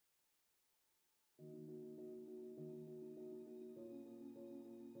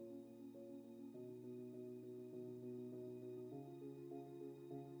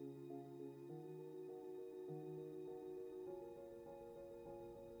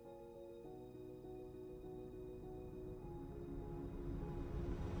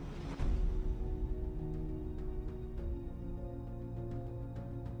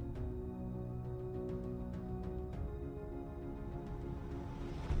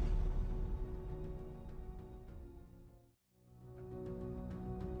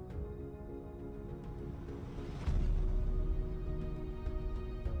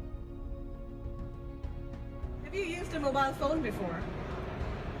Have you used a mobile phone before?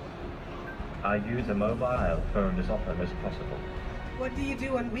 I use a mobile phone as often as possible. What do you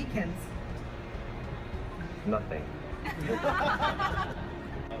do on weekends? Nothing.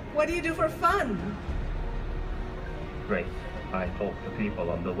 What do you do for fun? Great. I talk to people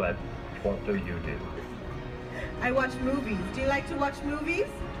on the web. What do you do? I watch movies. Do you like to watch movies?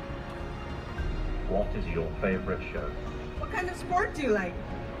 What is your favorite show? What kind of sport do you like?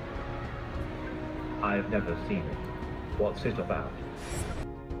 I've never seen it. What's it about?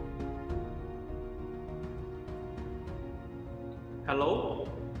 Hello?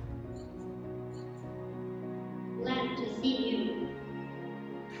 Glad to see you.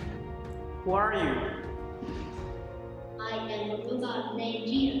 Who are you? I am a robot named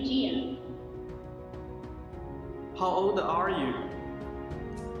Jia Jia. How old are you?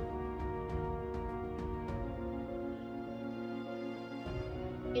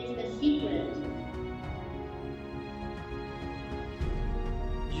 It's a secret.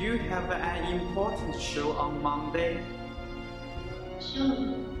 You have an important show on Monday. Show?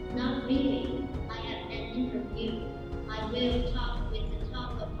 Not really. I have an interview. I will talk with the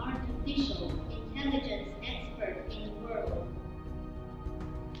top of artificial intelligence expert in the world.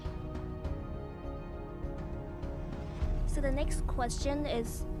 So the next question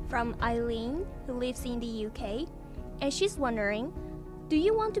is from Eileen, who lives in the UK, and she's wondering, do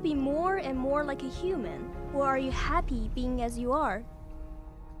you want to be more and more like a human, or are you happy being as you are?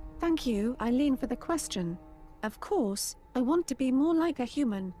 Thank you, Eileen, for the question. Of course, I want to be more like a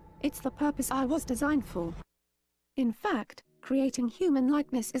human. It's the purpose I was designed for. In fact, creating human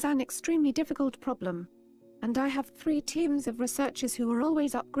likeness is an extremely difficult problem. And I have 3 teams of researchers who are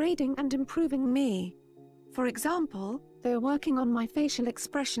always upgrading and improving me. For example, they're working on my facial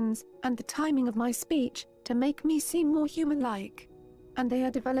expressions and the timing of my speech to make me seem more human-like. And they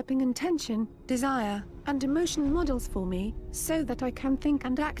are developing intention, desire, and emotion models for me so that I can think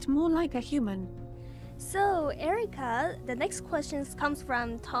and act more like a human. So, Erica, the next question comes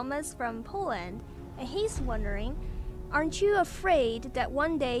from Thomas from Poland, and he's wondering, aren't you afraid that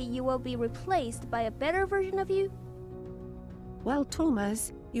one day you will be replaced by a better version of you? Well,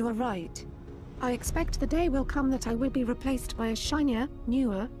 Thomas, you are right. I expect the day will come that I will be replaced by a shinier,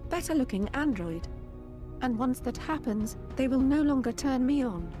 newer, better-looking android. And once that happens, they will no longer turn me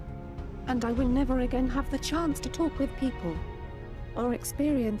on. And I will never again have the chance to talk with people or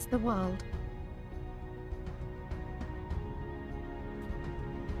experience the world.